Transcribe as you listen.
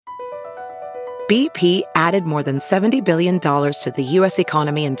BP added more than $70 billion to the U.S.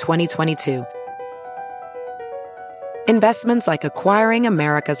 economy in 2022. Investments like acquiring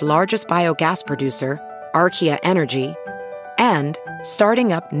America's largest biogas producer, Archaea Energy, and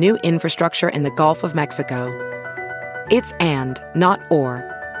starting up new infrastructure in the Gulf of Mexico. It's and, not or.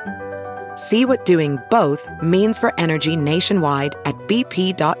 See what doing both means for energy nationwide at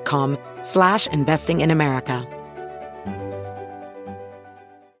bp.com/investing in America.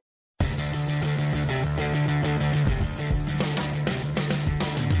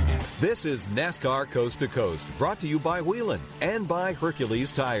 This is NASCAR Coast to Coast, brought to you by Whelen and by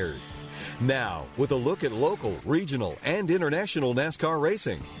Hercules Tires. Now, with a look at local, regional, and international NASCAR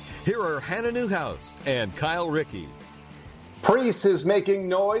racing, here are Hannah Newhouse and Kyle Rickey. Priest is making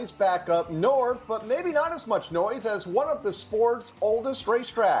noise back up north, but maybe not as much noise as one of the sport's oldest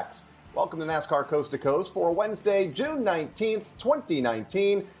racetracks. Welcome to NASCAR Coast to Coast for Wednesday, June 19th,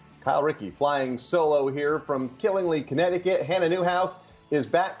 2019. Kyle Rickey flying solo here from Killingly, Connecticut. Hannah Newhouse is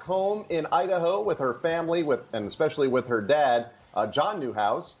back home in Idaho with her family, and especially with her dad, John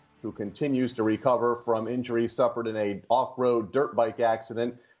Newhouse, who continues to recover from injuries suffered in an off-road dirt bike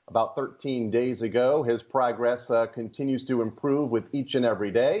accident about 13 days ago. His progress continues to improve with each and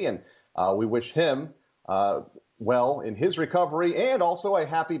every day, and we wish him well in his recovery, and also a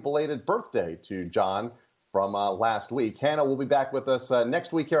happy belated birthday to John from last week. Hannah will be back with us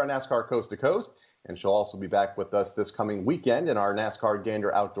next week here on NASCAR Coast to Coast, and she'll also be back with us this coming weekend in our NASCAR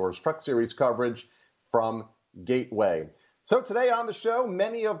Gander Outdoors Truck Series coverage from Gateway. So today on the show,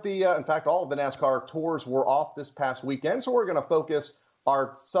 many of the, in fact, all of the NASCAR tours were off this past weekend, so we're going to focus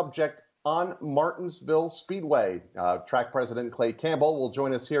our subject on Martinsville Speedway. Track President Clay Campbell will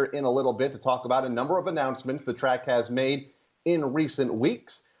join us here in a little bit to talk about a number of announcements the track has made in recent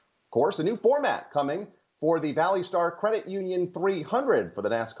weeks. Of course, a new format coming for the Valley Star Credit Union 300 for the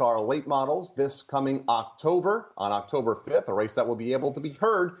NASCAR late models this coming October, on October 5th, a race that will be able to be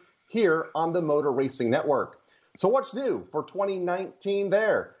heard here on the Motor Racing Network. So what's new for 2019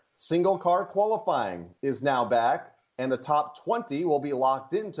 there? Single car qualifying is now back, and the top 20 will be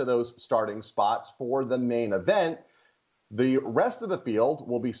locked into those starting spots for the main event. The rest of the field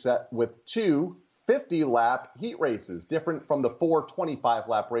will be set with two 50-lap heat races, different from the four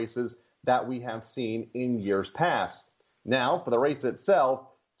 25-lap races that we have seen in years past. Now, for the race itself,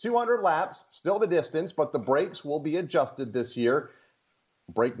 200 laps, still the distance, but the brakes will be adjusted this year.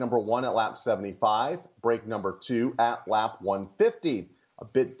 Brake number 1 at lap 75, brake number 2 at lap 150. A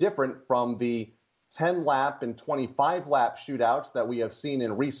bit different from the 10-lap and 25-lap shootouts that we have seen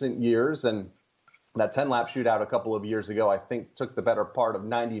in recent years. And that 10-lap shootout a couple of years ago, I think, took the better part of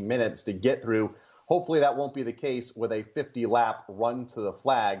 90 minutes to get through. Hopefully that won't be the case with a 50-lap run to the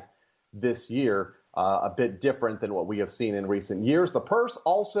flag this year. A bit different than what we have seen in recent years. The purse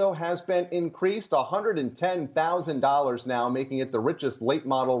also has been increased, $110,000 now, making it the richest late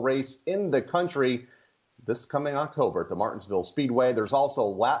model race in the country this coming October at the Martinsville Speedway. There's also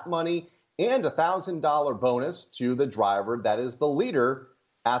lap money and a $1,000 bonus to the driver that is the leader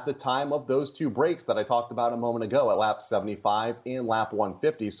at the time of those two breaks that I talked about a moment ago at lap 75 and lap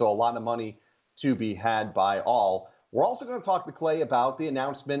 150. So a lot of money to be had by all. We're also going to talk to Clay about the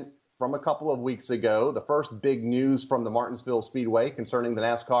announcement from a couple of weeks ago, the first big news from the Martinsville Speedway concerning the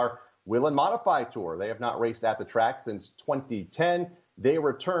NASCAR Whelen Modify Tour. They have not raced at the track since 2010. They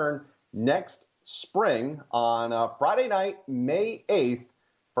return next spring on Friday night, May 8th.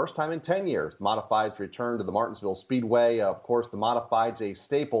 First time in 10 years, the Modifieds return to the Martinsville Speedway. Of course, the Modifieds, a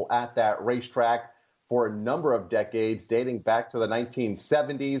staple at that racetrack for a number of decades, dating back to the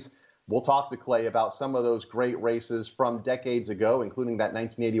 1970s. We'll talk to Clay about some of those great races from decades ago, including that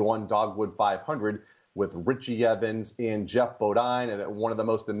 1981 Dogwood 500 with Richie Evans and Jeff Bodine, and one of the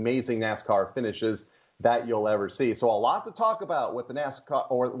most amazing NASCAR finishes that you'll ever see. So a lot to talk about with the NASCAR,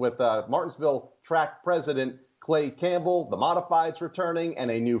 or with Martinsville track president Clay Campbell, the Modifieds returning,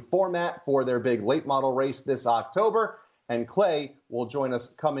 and a new format for their big late model race this October. And Clay will join us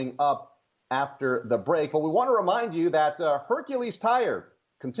coming up after the break. But we want to remind you that Hercules Tire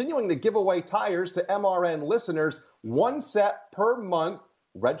continuing to give away tires to MRN listeners, one set per month.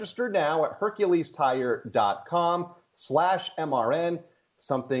 Register now at HerculesTire.com/MRN.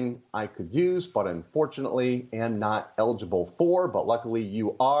 Something I could use, but unfortunately am not eligible for, but luckily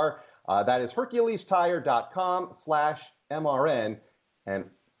you are. That is HerculesTire.com/MRN, and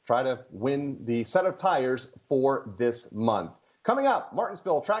try to win the set of tires for this month. Coming up,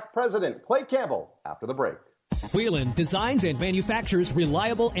 Martinsville track president Clay Campbell after the break. Whelen designs and manufactures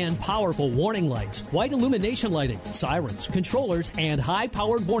reliable and powerful warning lights, white illumination lighting, sirens, controllers, and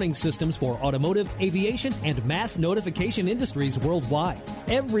high-powered warning systems for automotive, aviation, and mass notification industries worldwide.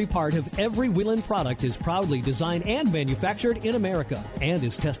 Every part of every Whelen product is proudly designed and manufactured in America and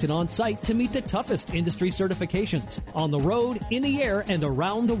is tested on site to meet the toughest industry certifications. On the road, in the air, and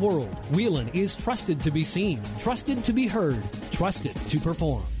around the world, Whelen is trusted to be seen, trusted to be heard, trusted to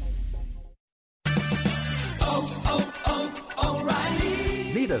perform.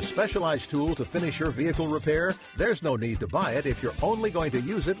 Need a specialized tool to finish your vehicle repair? There's no need to buy it if you're only going to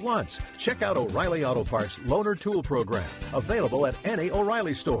use it once. Check out O'Reilly Auto Parts Loaner Tool Program, available at any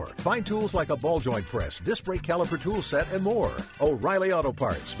O'Reilly store. Find tools like a ball joint press, disc brake caliper tool set, and more. O'Reilly Auto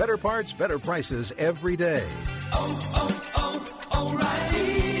Parts, better prices every day.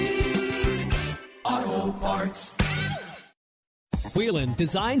 O'Reilly Auto Parts. Whelen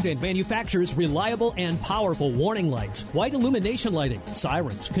designs and manufactures reliable and powerful warning lights, white illumination lighting,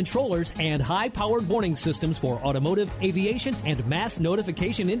 sirens, controllers, and high-powered warning systems for automotive, aviation, and mass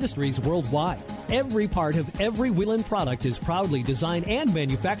notification industries worldwide. Every part of every Whelen product is proudly designed and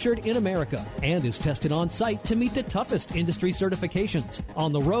manufactured in America and is tested on site to meet the toughest industry certifications.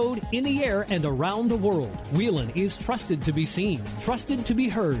 On the road, in the air, and around the world, Whelen is trusted to be seen, trusted to be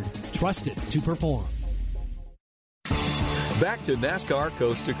heard, trusted to perform. Back to NASCAR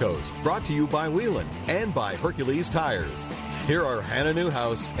Coast to Coast, brought to you by Whelen and by Hercules Tires. Here are Hannah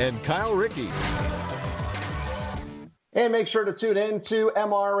Newhouse and Kyle Rickey. And make sure to tune in to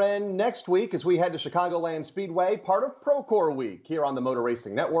MRN next week as we head to Chicagoland Speedway, part of Procore Week here on the Motor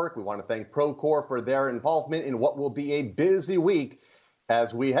Racing Network. We want to thank Procore for their involvement in what will be a busy week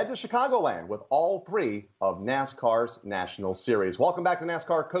as we head to Chicagoland with all three of NASCAR's National Series. Welcome back to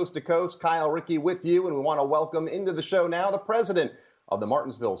NASCAR Coast to Coast. Kyle Rickey with you, and we want to welcome into the show now the president of the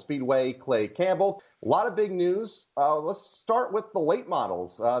Martinsville Speedway, Clay Campbell. A lot of big news. Let's start with the late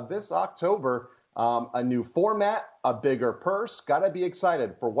models. This October, a new format, a bigger purse. Got to be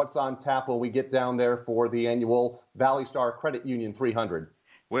excited for what's on tap when we get down there for the annual Valley Star Credit Union 300.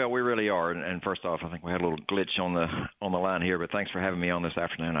 Well, we really are, and first off, I think we had a little glitch on the line here, but thanks for having me on this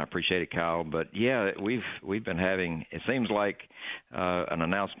afternoon. I appreciate it, Kyle. But yeah, we've been having, it seems like an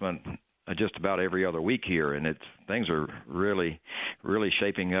announcement just about every other week here, and things are really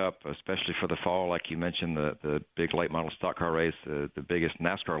shaping up, especially for the fall. Like you mentioned, the big late model stock car race, the biggest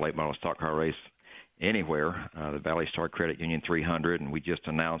NASCAR late model stock car race anywhere, the Valley Star Credit Union 300, and we just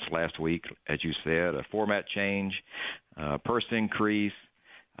announced last week, as you said, a format change, purse increase.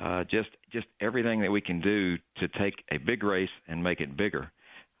 Just everything that we can do to take a big race and make it bigger.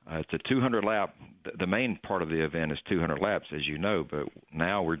 It's a 200 lap. The main part of the event is 200 laps, as you know, but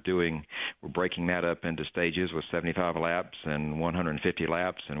now we're breaking that up into stages with 75 laps and 150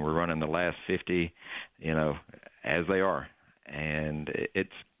 laps, and we're running the last 50, as they are. And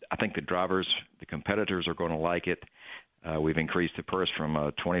I think the competitors are going to like it. We've increased the purse from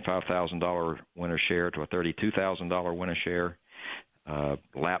a $25,000 winner share to a $32,000 winner share.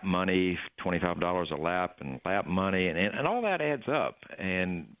 Lap money, $25 a lap, and lap money, and all that adds up.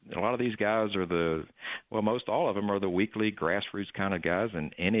 And a lot of these guys are most all of them are the weekly grassroots kind of guys,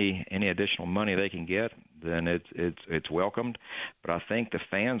 and any additional money they can get, then it's welcomed. But I think the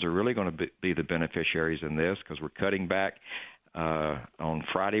fans are really going to be the beneficiaries in this because we're cutting back. On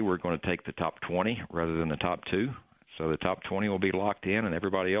Friday, we're going to take the top 20 rather than the top 2. So the top 20 will be locked in, and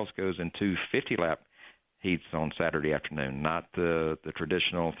everybody else goes into 50-lap heats on Saturday afternoon, not the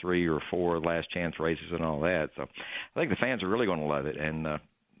traditional 3 or 4 last chance races and all that. So I think the fans are really going to love it, and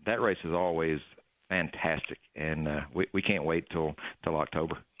that race is always fantastic, and we can't wait till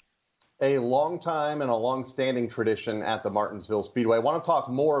October. A long time and a long-standing tradition at the Martinsville Speedway. I want to talk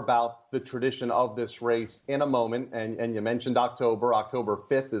more about the tradition of this race in a moment, and you mentioned October. October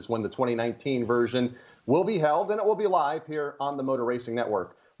 5th is when the 2019 version will be held, and it will be live here on the Motor Racing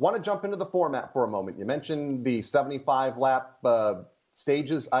Network. Want to jump into the format for a moment. You mentioned the 75-lap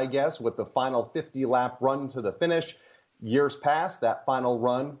stages, I guess, with the final 50-lap run to the finish. Years past, that final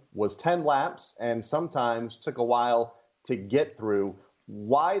run was 10 laps and sometimes took a while to get through.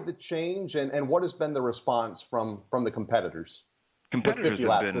 Why the change, and what has been the response from the competitors? Competitors 50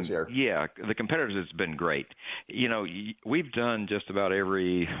 laps this year. Yeah, the competitors has been great. We've done just about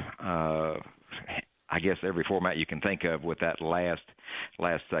every format you can think of with that last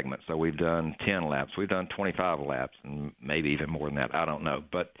segment. So we've done 10 laps. We've done 25 laps, and maybe even more than that. I don't know.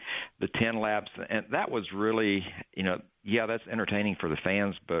 But the 10 laps, and that was really, that's entertaining for the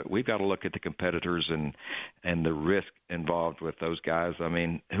fans, but we've got to look at the competitors and the risk involved with those guys. I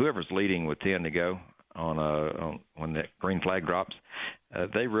mean, whoever's leading with 10 to go when the green flag drops,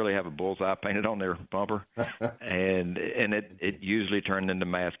 they really have a bullseye painted on their bumper, and it usually turned into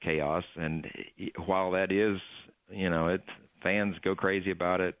mass chaos. And while that is, fans go crazy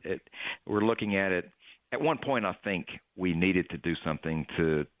about it. We're looking at it. At one point, I think we needed to do something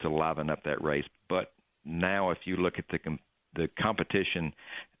to liven up that race. But now, if you look at the competition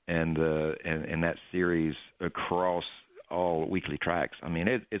and that series across all weekly tracks, I mean,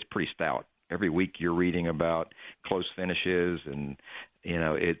 it's pretty stout. Every week you're reading about close finishes, and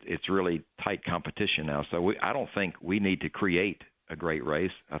it's really tight competition now. So I don't think we need to create a great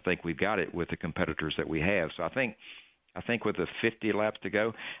race. I think we've got it with the competitors that we have. So I think with the 50 laps to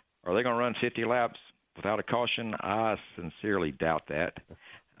go, are they going to run 50 laps without a caution? I sincerely doubt that.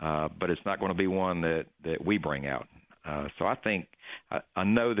 But it's not going to be one that we bring out. So I think I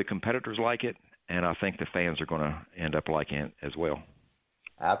know the competitors like it, and I think the fans are going to end up liking it as well.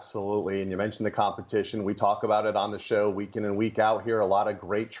 Absolutely. And you mentioned the competition. We talk about it on the show week in and week out here. A lot of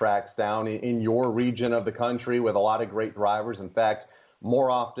great tracks down in your region of the country with a lot of great drivers. In fact,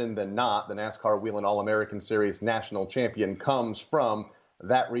 more often than not, the NASCAR Whelen All-American Series national champion comes from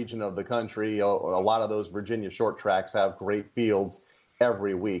that region of the country. A lot of those Virginia short tracks have great fields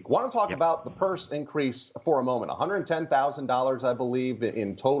every week. Want to talk about the purse increase for a moment. $110,000, I believe,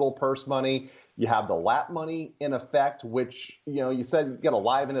 in total purse money. You have the lap money in effect, which, you said you got to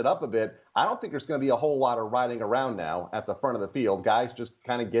liven it up a bit. I don't think there's going to be a whole lot of riding around now at the front of the field. Guys just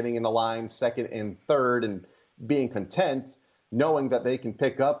kind of getting in the line second and third and being content, knowing that they can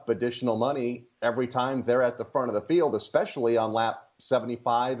pick up additional money every time they're at the front of the field, especially on lap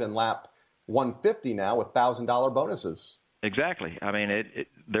 75 and lap 150 now with $1,000 bonuses. Exactly. I mean,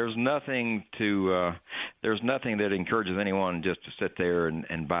 there's nothing that encourages anyone just to sit there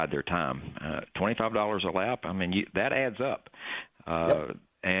and bide their time. $25 a lap, I mean, that adds up. Yep.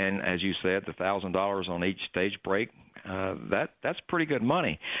 And as you said, the $1,000 on each stage break, that's pretty good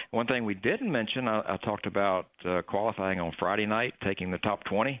money. One thing we didn't mention, I talked about qualifying on Friday night, taking the top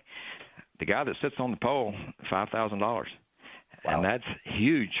 20. The guy that sits on the pole, $5,000. Wow. And that's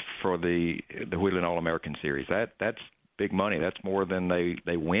huge for the Whelen All-American Series. That's big money. That's more than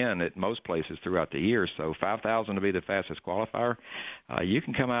they win at most places throughout the year. So $5,000 to be the fastest qualifier, you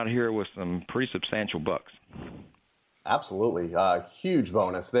can come out here with some pretty substantial bucks. Absolutely. Huge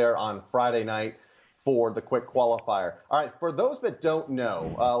bonus there on Friday night for the quick qualifier. All right, for those that don't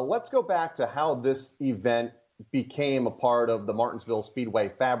know, let's go back to how this event became a part of the Martinsville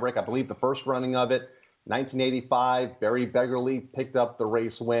Speedway fabric. I believe the first running of it, 1985, Barry Beggerly picked up the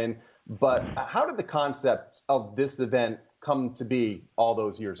race win. But how did the concept of this event come to be all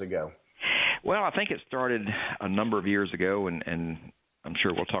those years ago? Well, I think it started a number of years ago, and I'm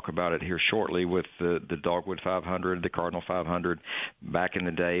sure we'll talk about it here shortly with the Dogwood 500, the Cardinal 500, back in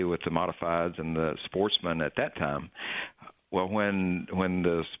the day with the modifieds and the Sportsman at that time. Well, when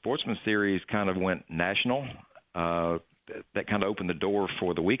the Sportsman Series kind of went national, that kind of opened the door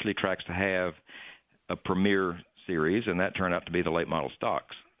for the weekly tracks to have a premier series, and that turned out to be the late model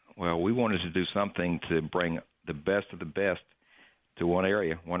stocks. Well, we wanted to do something to bring the best of the best to one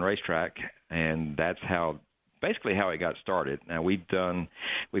area, one racetrack, and that's basically how it got started. Now we've done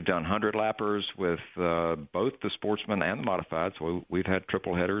 100 lappers with both the Sportsman and the modified. So we've had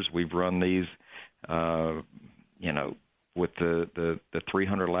triple headers. We've run these, with the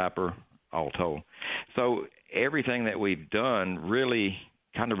 300 lapper all told. So everything that we've done really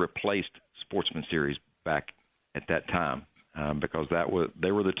kind of replaced Sportsman Series back at that time. Because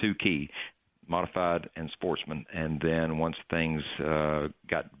they were the two key, modified and Sportsman. And then once things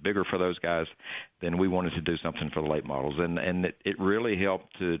got bigger for those guys, then we wanted to do something for the late models. And it really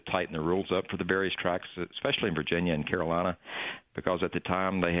helped to tighten the rules up for the various tracks, especially in Virginia and Carolina, because at the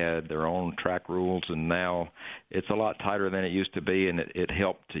time they had their own track rules, and now it's a lot tighter than it used to be, and it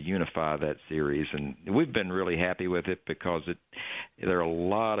helped to unify that series. And we've been really happy with it because there are a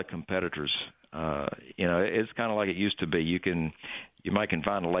lot of competitors. It's kind of like it used to be. You might can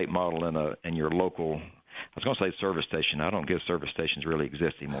find a late model in your local. I was going to say service station. I don't guess service stations really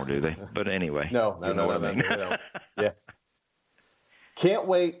exist anymore, do they? But anyway, no. Yeah. Can't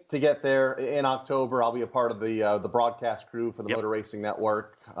wait to get there in October. I'll be a part of the broadcast crew for the Motor Racing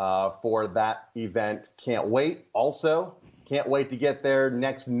Network for that event. Can't wait. Also, can't wait to get there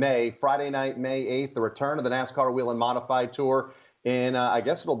next May, Friday night, May 8th, the return of the NASCAR Whelen Modified Tour. And I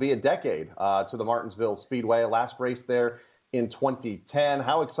guess it'll be a decade to the Martinsville Speedway, last race there in 2010.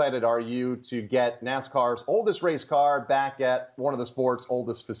 How excited are you to get NASCAR's oldest race car back at one of the sport's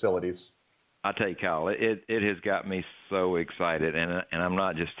oldest facilities? I tell you, Kyle, it has got me so excited, and I'm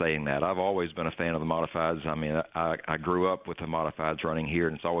not just saying that. I've always been a fan of the modifieds. I mean, I grew up with the modifieds running here,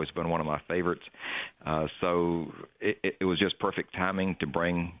 and it's always been one of my favorites. So it was just perfect timing to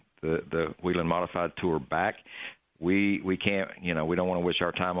bring the Wheeling Modified Tour back. We can't, we don't want to wish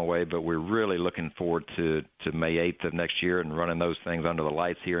our time away, but we're really looking forward to May 8th of next year and running those things under the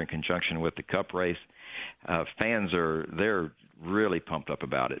lights here in conjunction with the Cup race. Fans they're really pumped up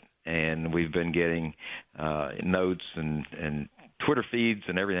about it, and we've been getting notes and Twitter feeds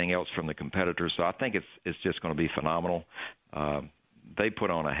and everything else from the competitors. So I think it's just going to be phenomenal. They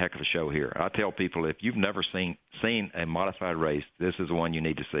put on a heck of a show here. I tell people, if you've never seen a modified race, this is the one you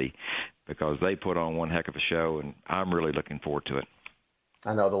need to see, because they put on one heck of a show, and I'm really looking forward to it.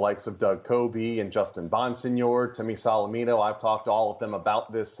 I know the likes of Doug Coby and Justin Bonsignor, Timmy Solomito. I've talked to all of them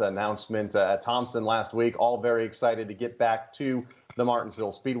about this announcement at Thompson last week, all very excited to get back to the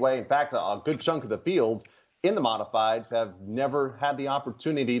Martinsville Speedway. In fact, a good chunk of the field in the modifieds have never had the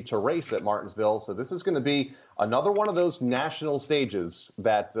opportunity to race at Martinsville. So this is going to be another one of those national stages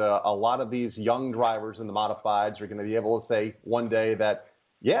that a lot of these young drivers in the modifieds are going to be able to say one day that,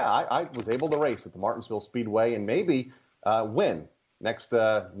 yeah, I was able to race at the Martinsville Speedway and maybe win next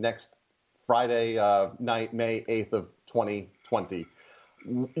Friday night, May 8th of 2020.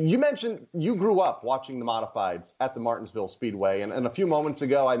 You mentioned you grew up watching the modifieds at the Martinsville Speedway, and a few moments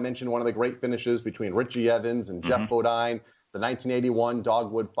ago I mentioned one of the great finishes between Richie Evans and Jeff Bodine, the 1981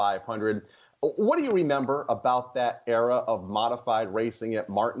 Dogwood 500. What do you remember about that era of modified racing at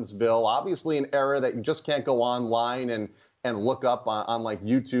Martinsville? Obviously an era that you just can't go online and look up on like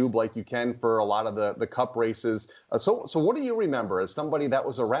YouTube like you can for a lot of the Cup races. So what do you remember as somebody that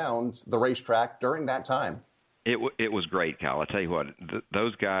was around the racetrack during that time? It was great, Kyle. I tell you what,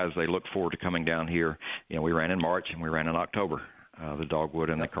 those guys, they look forward to coming down here. We ran in March and we ran in October, the Dogwood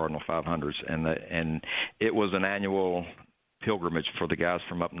and the Cardinal 500s, and it was an annual pilgrimage for the guys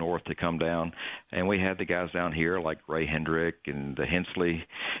from up north to come down. And we had the guys down here like Ray Hendrick and the Hensley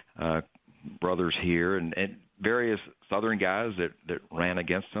brothers here, and various Southern guys that ran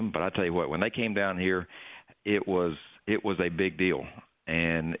against them. But I tell you what, when they came down here, it was a big deal,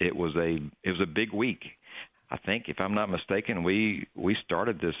 and it was a big week. I think, if I'm not mistaken, we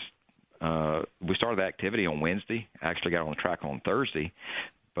started this. We started the activity on Wednesday. Actually got on the track on Thursday,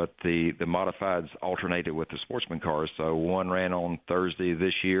 but the modifieds alternated with the sportsman cars. So one ran on Thursday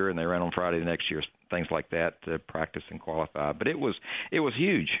this year, and they ran on Friday the next year. Things like that to practice and qualify. But it was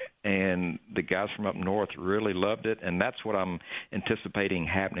huge, and the guys from up north really loved it, and that's what I'm anticipating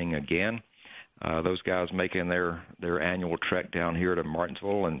happening again. Those guys making their annual trek down here to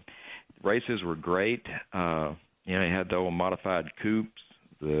Martinsville, and races were great. You had the old modified coupes,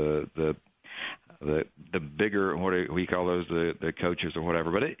 the bigger, what do you call those, the coaches or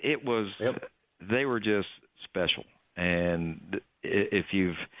whatever. But it was, they were just special. And if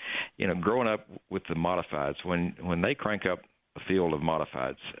you've, growing up with the modifieds, when they crank up a field of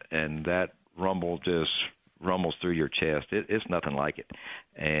modifieds and that rumble just rumbles through your chest, it's nothing like it.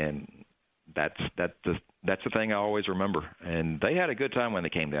 And that's the thing I always remember. And they had a good time when they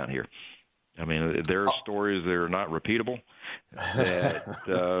came down here. I mean, there are stories that are not repeatable, that,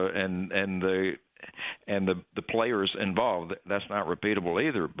 and the players involved, that's not repeatable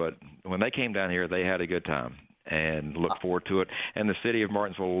either. But when they came down here, they had a good time and looked forward to it. And the city of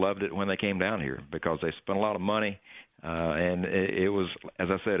Martinsville loved it when they came down here because they spent a lot of money, and it was, as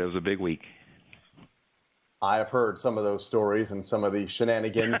I said, it was a big week. I have heard some of those stories and some of the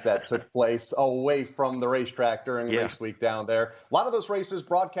shenanigans that took place away from the racetrack during race week down there. A lot of those races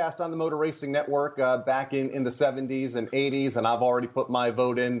broadcast on the Motor Racing Network back in the 70s and 80s, and I've already put my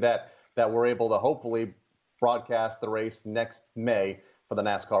vote in that we're able to hopefully broadcast the race next May for the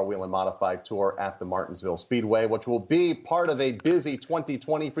NASCAR Whelen Modified Tour at the Martinsville Speedway, which will be part of a busy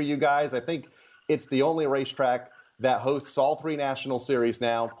 2020 for you guys. I think it's the only racetrack that hosts all three national series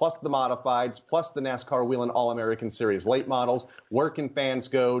now, plus the modifieds, plus the NASCAR Whelen All-American Series late models. Where can fans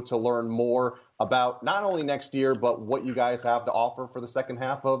go to learn more about not only next year, but what you guys have to offer for the second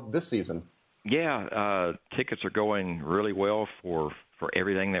half of this season? Yeah, tickets are going really well for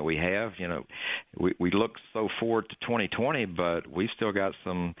everything that we have. We look so forward to 2020, but we still got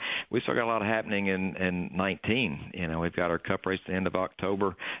a lot happening in 19. We've got our Cup race at the end of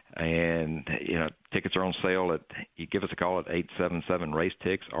October, and tickets are on sale you give us a call at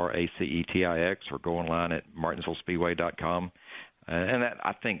 877-RACE-TIX, RACETIX, or go online at martinsvillespeedway.com. And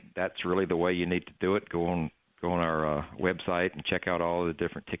I think that's really the way you need to do it. Go on our website and check out all the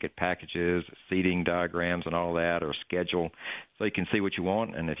different ticket packages, seating diagrams and all that, or schedule, so you can see what you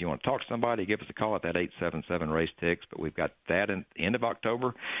want. And if you want to talk to somebody, give us a call at that 877-RACE-TIX. But we've got that at the end of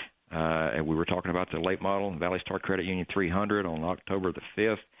October. And we were talking about the late model Valley Star Credit Union 300 on October the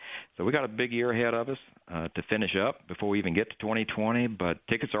 5th. So we got a big year ahead of us to finish up before we even get to 2020. But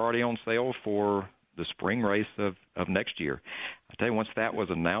tickets are already on sale for the spring race of next year. I tell you, once that was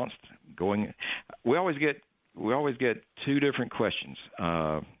announced, we always get two different questions,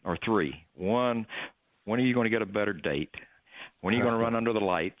 or three. One, when are you going to get a better date? When are you going to run under the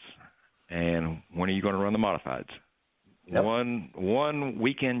lights? And when are you going to run the modifieds? Yep. One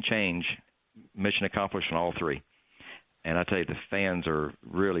weekend change, mission accomplished on all three. And I tell you, the fans are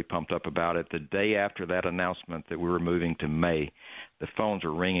really pumped up about it. The day after that announcement that we were moving to May, the phones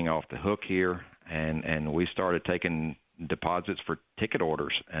were ringing off the hook here, and we started taking deposits for ticket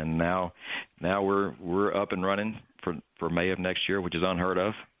orders. And now we're up and running for May of next year, which is unheard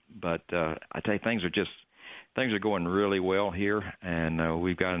of. But I tell you, things are going really well here, and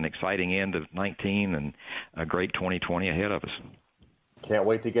we've got an exciting end of 19 and a great 2020 ahead of us. Can't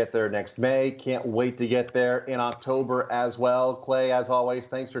wait to get there next May. Can't wait to get there in October as well. Clay, as always,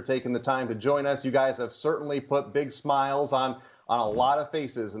 thanks for taking the time to join us. You guys have certainly put big smiles on a lot of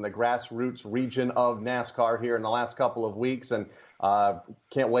faces in the grassroots region of NASCAR here in the last couple of weeks, and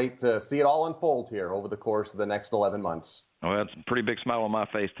can't wait to see it all unfold here over the course of the next 11 months. Well, that's a pretty big smile on my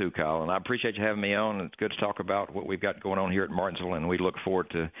face, too, Kyle, and I appreciate you having me on. It's good to talk about what we've got going on here at Martinsville, and we look forward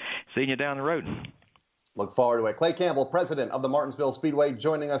to seeing you down the road. Look forward to it. Clay Campbell, president of the Martinsville Speedway,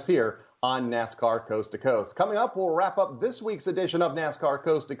 joining us here on NASCAR Coast to Coast. Coming up, we'll wrap up this week's edition of NASCAR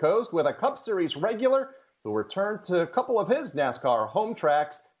Coast to Coast with a Cup Series regular who returned to a couple of his NASCAR home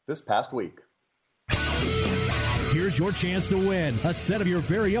tracks this past week. Here's your chance to win a set of your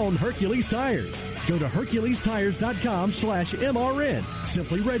very own Hercules tires. Go to HerculesTires.com/MRN.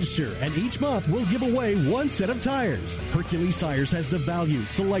 Simply register, and each month we'll give away one set of tires. Hercules Tires has the value,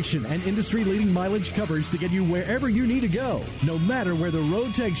 selection, and industry-leading mileage coverage to get you wherever you need to go, no matter where the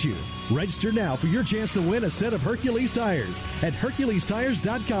road takes you. Register now for your chance to win a set of Hercules tires at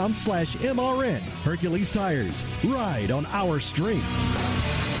HerculesTires.com/MRN. Hercules Tires. Ride on our street.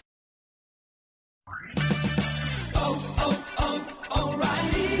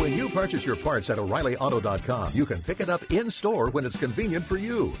 When you purchase your parts at O'ReillyAuto.com, you can pick it up in-store when it's convenient for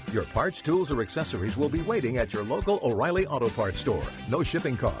you. Your parts, tools, or accessories will be waiting at your local O'Reilly Auto Parts store. No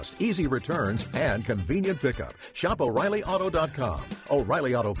shipping cost, easy returns, and convenient pickup. Shop O'ReillyAuto.com.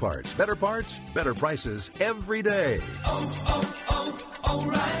 O'Reilly Auto Parts. Better parts, better prices every day.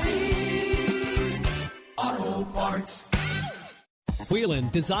 O'Reilly Auto Parts. Whelen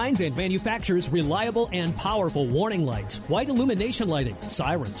designs and manufactures reliable and powerful warning lights, white illumination lighting,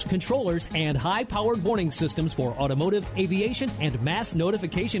 sirens, controllers, and high-powered warning systems for automotive, aviation, and mass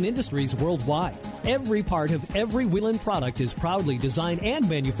notification industries worldwide. Every part of every Whelen product is proudly designed and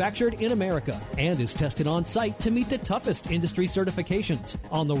manufactured in America and is tested on site to meet the toughest industry certifications.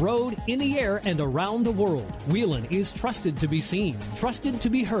 On the road, in the air, and around the world, Whelen is trusted to be seen, trusted to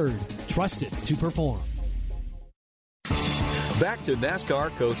be heard, trusted to perform. Back to NASCAR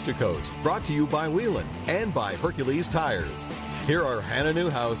Coast to Coast, brought to you by Whelen and by Hercules Tires. Here are Hannah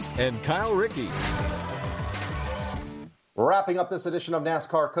Newhouse and Kyle Rickey. Wrapping up this edition of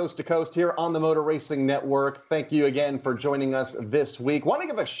NASCAR Coast to Coast here on the Motor Racing Network. Thank you again for joining us this week. Want to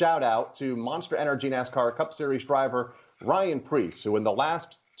give a shout out to Monster Energy NASCAR Cup Series driver Ryan Preece, who in the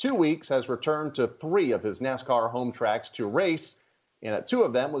last 2 weeks has returned to 3 of his NASCAR home tracks to race, and at 2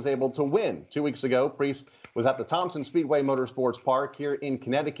 of them was able to win. 2 weeks ago, Preece was at the Thompson Speedway Motorsports Park here in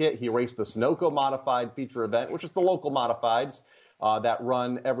Connecticut. He raced the Sunoco Modified feature event, which is the local modifieds that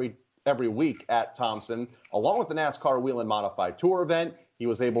run every week at Thompson. Along with the NASCAR Whelen Modified Tour event, he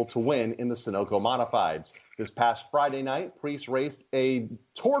was able to win in the Sunoco Modifieds. This past Friday night, Preece raced a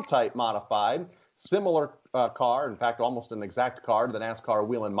Tour-type modified, similar car, in fact, almost an exact car to the NASCAR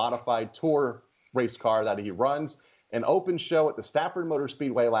Whelen Modified Tour race car that he runs. An open show at the Stafford Motor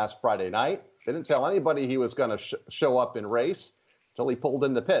Speedway last Friday night. Didn't tell anybody he was going to show up and race until he pulled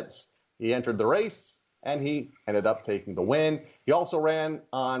in the pits. He entered the race, and he ended up taking the win. He also ran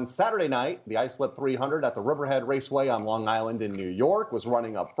on Saturday night, the Islip 300 at the Riverhead Raceway on Long Island in New York, was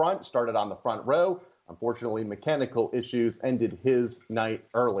running up front, started on the front row. Unfortunately, mechanical issues ended his night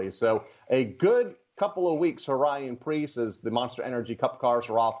early. So a good couple of weeks for Ryan Preece as the Monster Energy Cup cars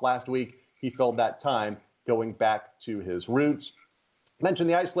were off last week. He filled that time going back to his roots.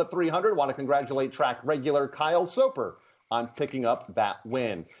 Mentioned the Islip 300. Want to congratulate track regular Kyle Soper on picking up that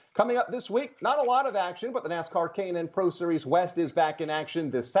win. Coming up this week, not a lot of action, but the NASCAR K&N Pro Series West is back in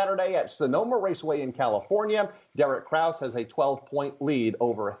action this Saturday at Sonoma Raceway in California. Derek Kraus has a 12-point lead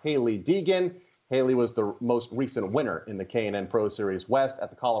over Haley Deegan. Haley was the most recent winner in the K&N Pro Series West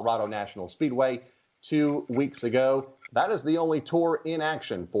at the Colorado National Speedway. 2 weeks ago. That is the only tour in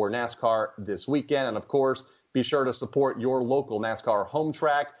action for NASCAR this weekend. And of course, be sure to support your local NASCAR home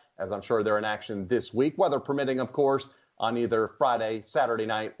track, as I'm sure they're in action this week, weather permitting, of course, on either Friday, Saturday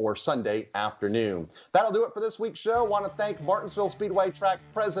night, or Sunday afternoon. That'll do it for this week's show. Want to thank Martinsville Speedway Track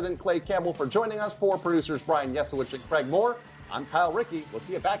President Clay Campbell for joining us. For producers Brian Yesowich and Craig Moore, I'm Kyle Rickey. We'll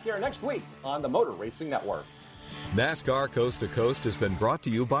see you back here next week on the Motor Racing Network. NASCAR Coast to Coast has been brought to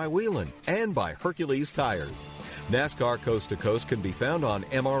you by Whelen and by Hercules Tires. NASCAR Coast to Coast can be found on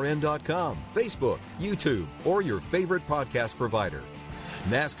MRN.com, Facebook, YouTube, or your favorite podcast provider.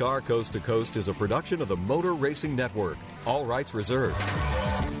 NASCAR Coast to Coast is a production of the Motor Racing Network. All rights reserved.